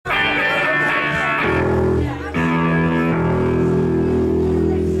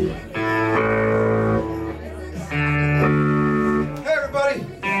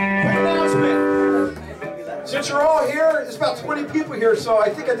here, so I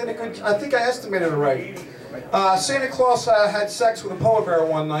think I think I estimated it right. Santa Claus had sex with a polar bear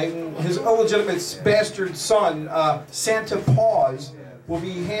one night, and his illegitimate bastard son, Santa Paws, will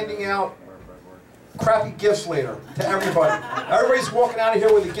be handing out crappy gifts later to everybody. Everybody's walking out of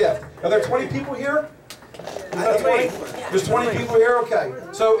here with a gift. Are there 20 people here? There's 20 people here? Okay.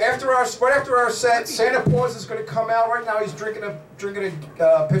 So right after our set, Santa Paws is going to come out. Right now he's drinking a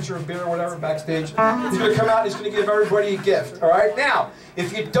pitcher of beer or whatever backstage. He's going to come out and he's going to give everybody a gift. All right? Now,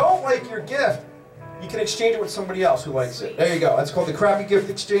 if you don't like your gift, you can exchange it with somebody else who likes it. There you go. That's called the Crappy Gift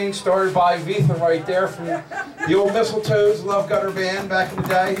Exchange, started by Vitha right there from the old Mistletoes Love Gutter Band back in the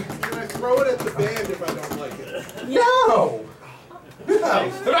day. Can I throw it at the band if I don't like it? No! No,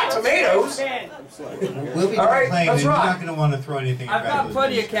 they're not tomatoes. We'll be all right, playing, that's and right. You're not going to want to throw anything I've back. got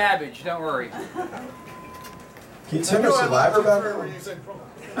plenty of cabbage, don't worry. Can you tell me saliva about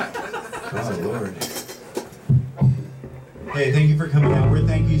Oh, Lord. Hey, thank you for coming over.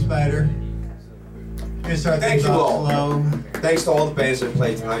 Thank you, Spider. Gonna start Thank things you off all. slow. Thanks to all the bands that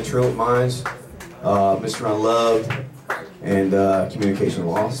played tonight. Trillium Minds, Mr. Unloved, and Communication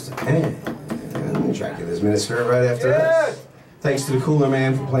Lost, and Dracula's Minister right after that. Thanks to the Cooler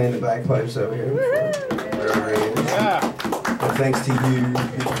Man for playing the bagpipes over here. And thanks to you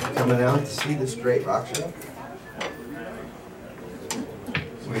for coming out to see this great rock show.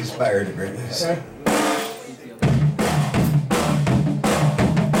 We aspire to greatness.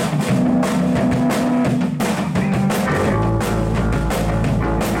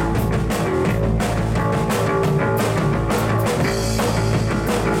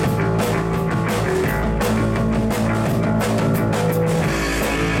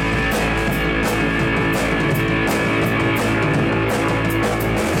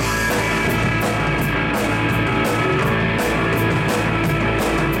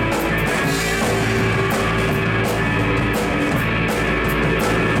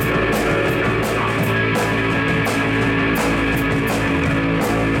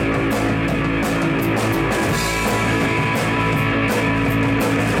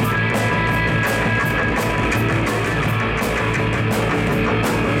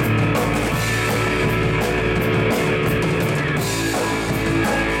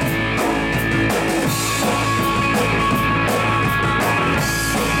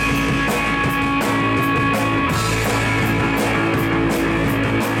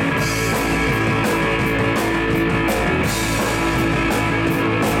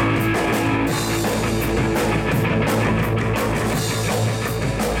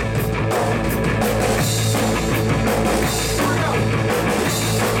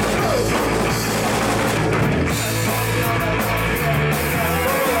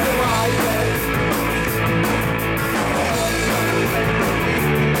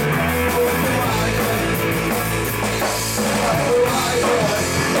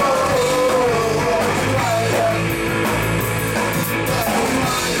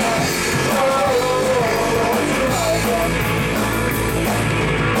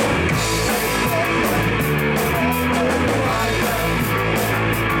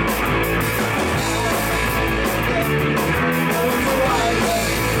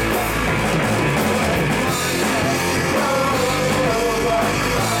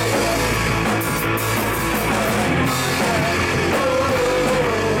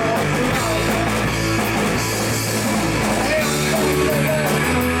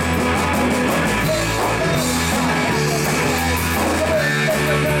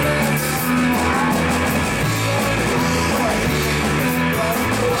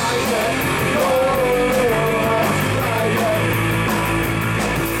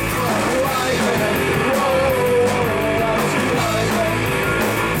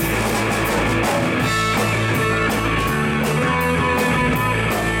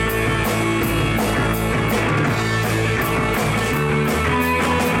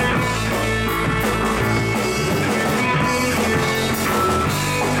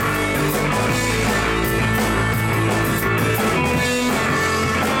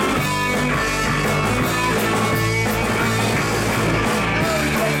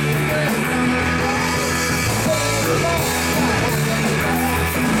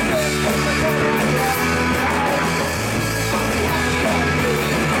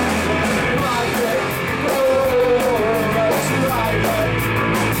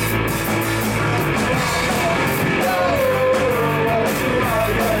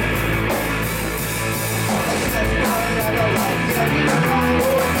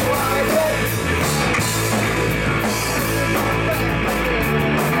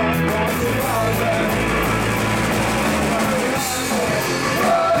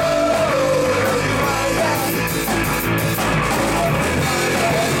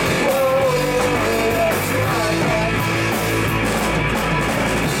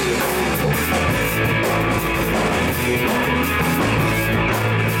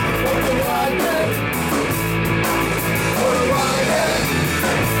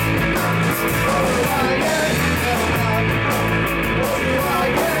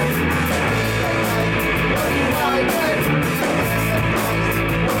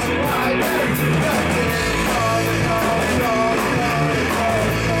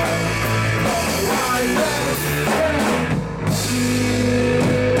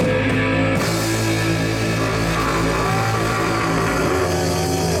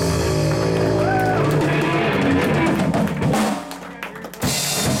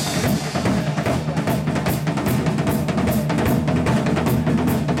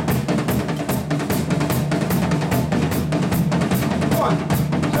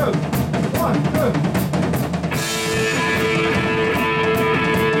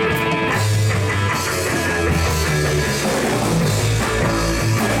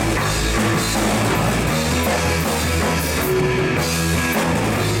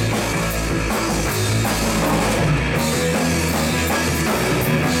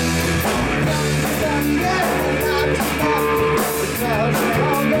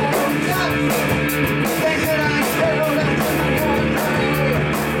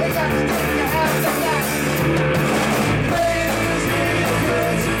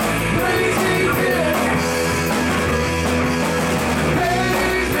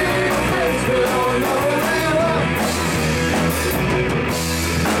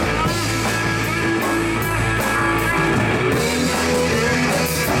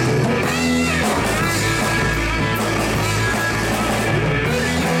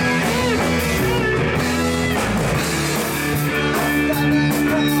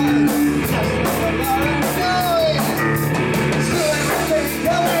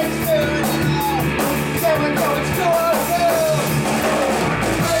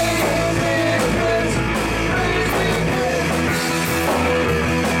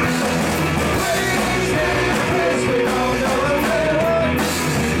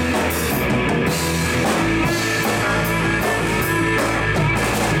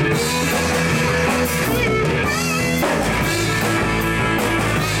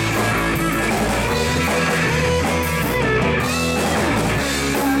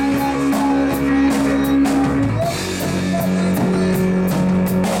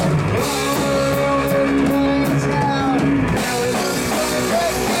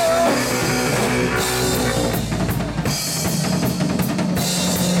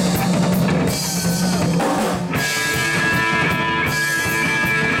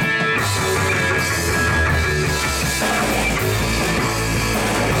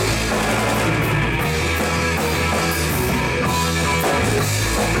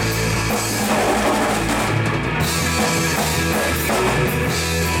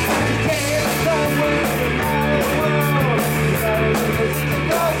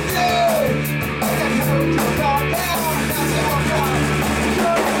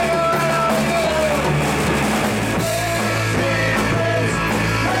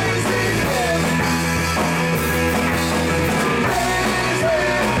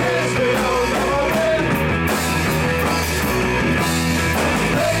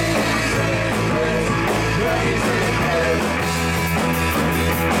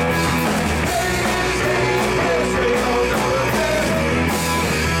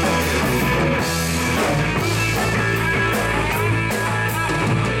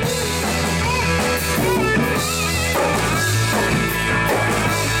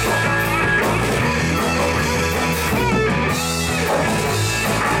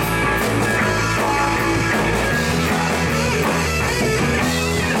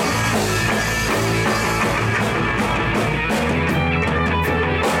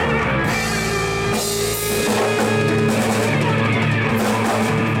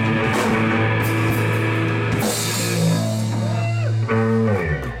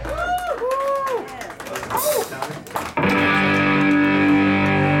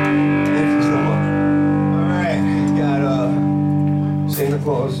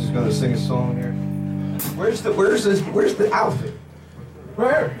 song here. Where's the outfit?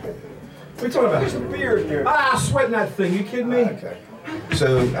 Where? What are you talking about? There's a beard here. Ah, sweating that thing. You kidding me? Okay.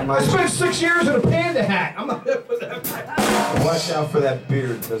 So I spent 6 years in a panda hat. I'm not hip with that. watch out for that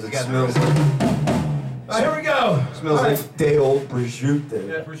beard because it smells Here we go. like day old prosciutto.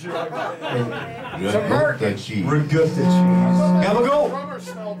 Yeah, for sure. And Some Merc. That cheese. regatta cheese. Gabagool. Drummer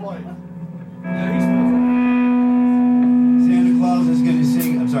smelled like. Santa Claus is going to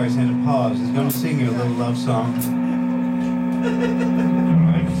sing, I'm sorry, Santa Paws is going to sing you a little love song.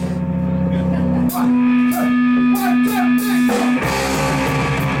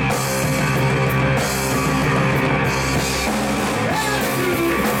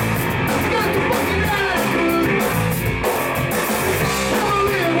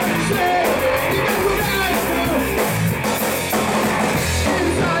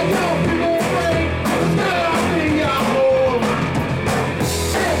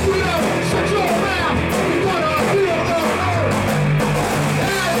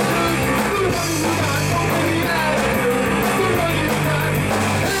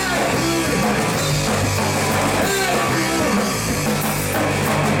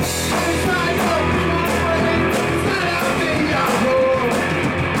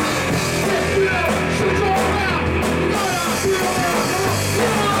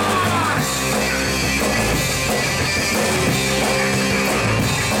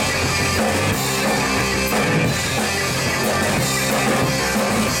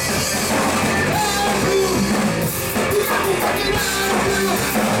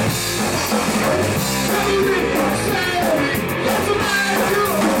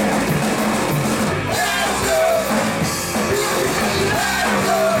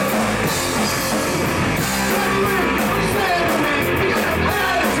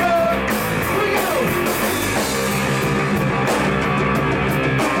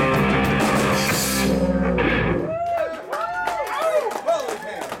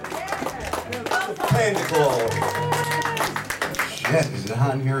 Santa Claus. Shit, is it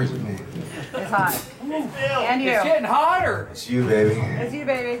hot in here or is it me? It's hot. And you. It's getting hotter. It's you, baby. It's you,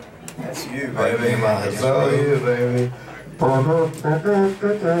 baby. That's you, baby. It's all you, baby.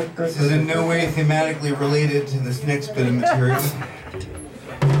 This is in no way thematically related to this next bit of material.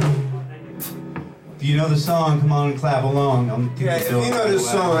 Do you know the song? Come on and clap along. Yeah, if you know this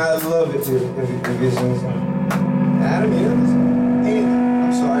song, I'd love it if you sing this song. Adam, you know this song? Andy,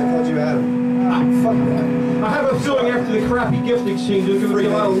 I'm sorry, I called you Adam. Fuck that. I have a feeling after the crappy gift exchange, there's going to be a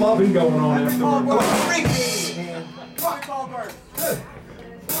lot of loving going on afterwards. Freak me, man. Fuck Ballbird.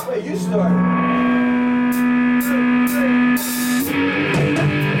 Wait, you start.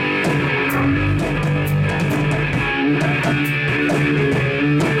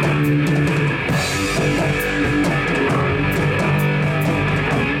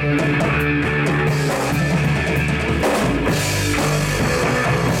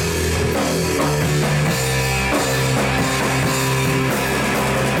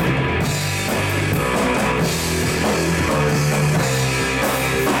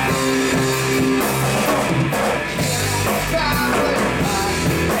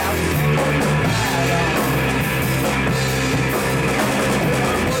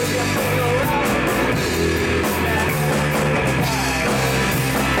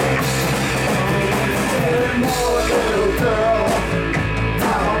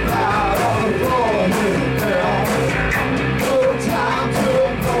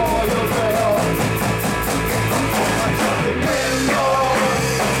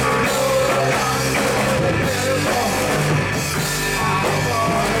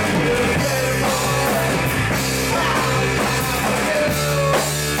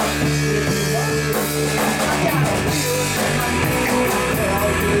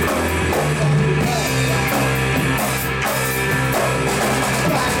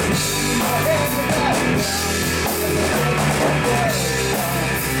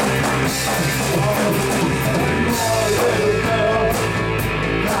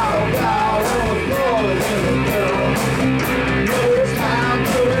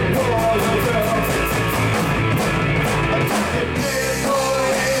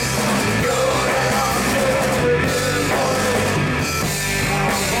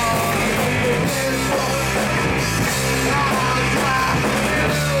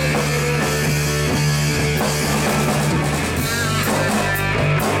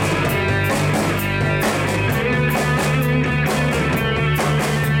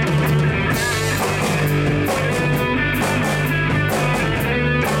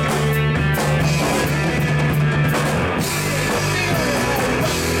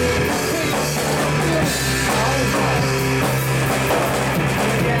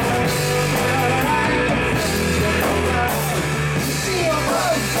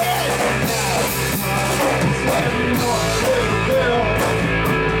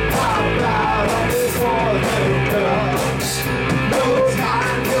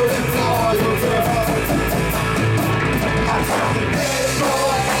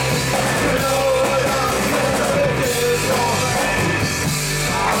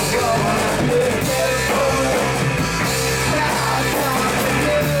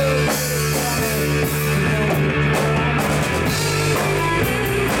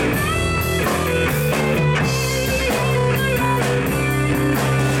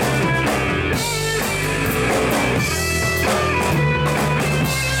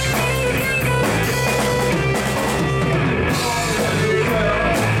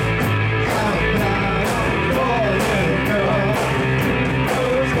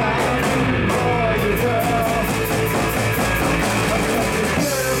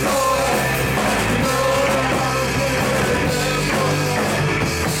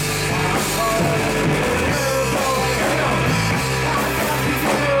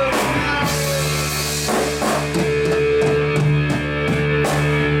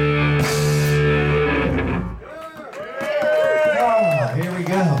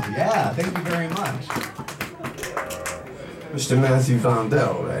 Yeah, thank you very much. Mr. Matthew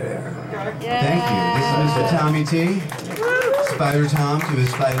Vondell right there. Thank you. This is Mr. Tommy T. Spider Tom to his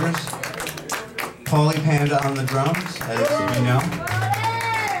spiders. Paulie Panda on the drums, as you know.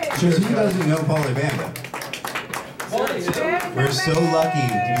 Because who doesn't know Paulie Panda? We're so lucky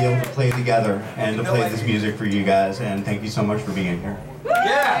to be able to play together and to play this music for you guys, and thank you so much for being here.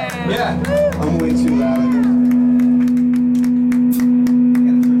 Yeah, yeah. I'm way too loud.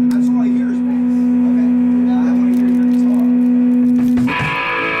 That's all I hear is bass. Okay. I want to hear your guitar.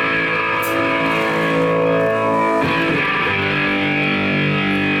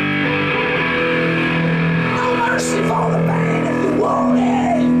 No mercy for the pain if you want it.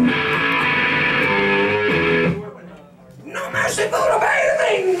 No mercy for the pain if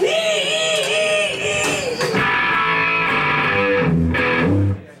they need.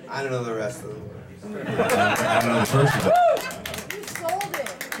 I don't know the rest of them. I don't know the first of it. You sold it.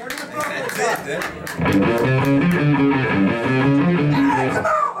 That's it, come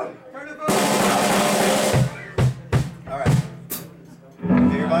on! All right.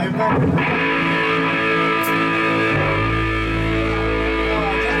 Take your volume back.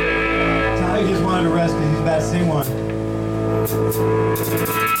 Tommy just wanted to rest because he's about to sing one.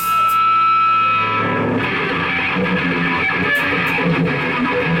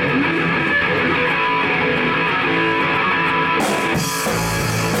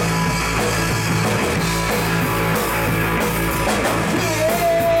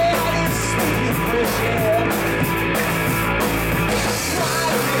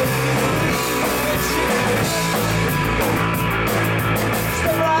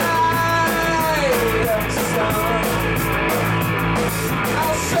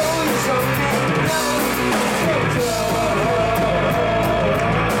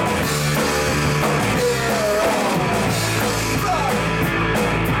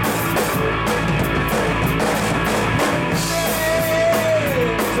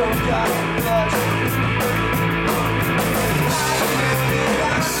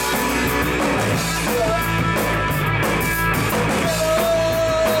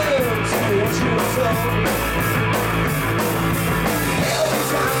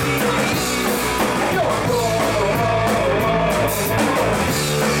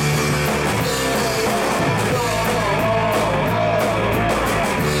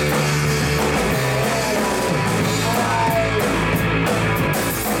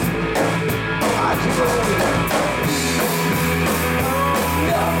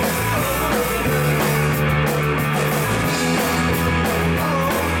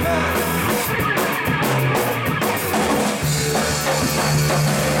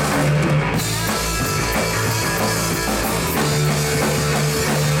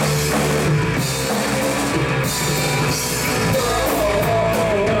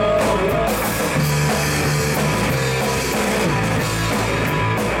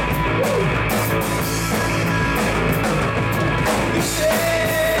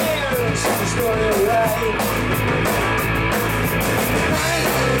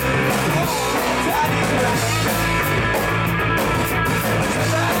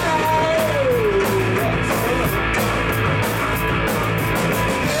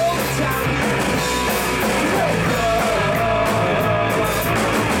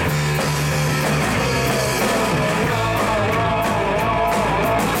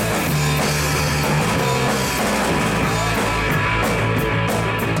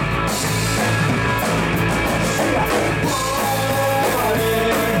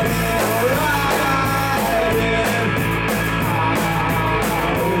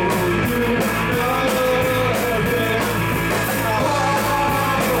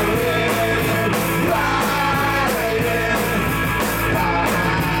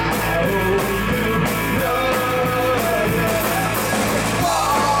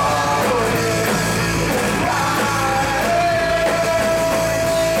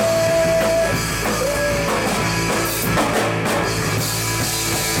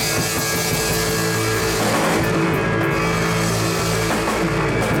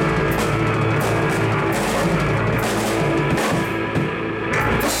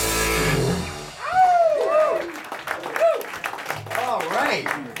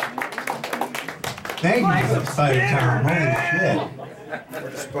 Thank you, Spider Tom. Holy shit.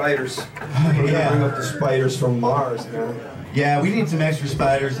 Spiders. We're gonna bring up the spiders from Mars, man. Yeah, we need some extra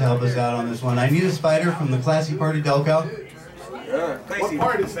spiders to help us out on this one. I need a spider from the Classy Party Delco. What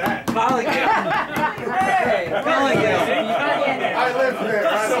part is that? Hey, I live there.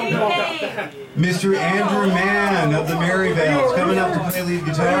 I don't know. Mr. Andrew Mann of the Maryvales coming up to play lead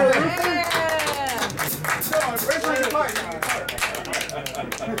guitar. Where's my guitar?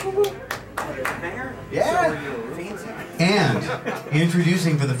 Yeah. And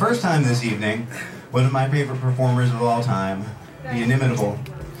introducing for the first time this evening, one of my favorite performers of all time, the inimitable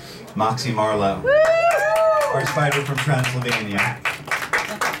Moxie Marlowe, our spider from Transylvania.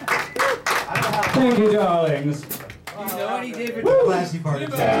 Thank you, darlings. Do you know any David? Classy party. You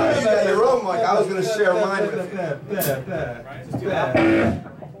got your own mic. I was going to share mine with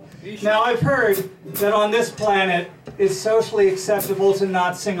you. Now, I've heard that on this planet, it's socially acceptable to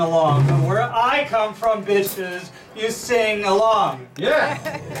not sing along. But where I come from, bitches, you sing along. Yeah.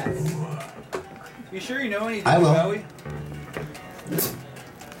 You sure you know any I David will. Bowie?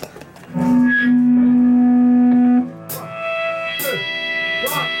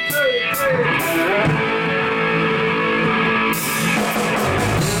 One, two, three.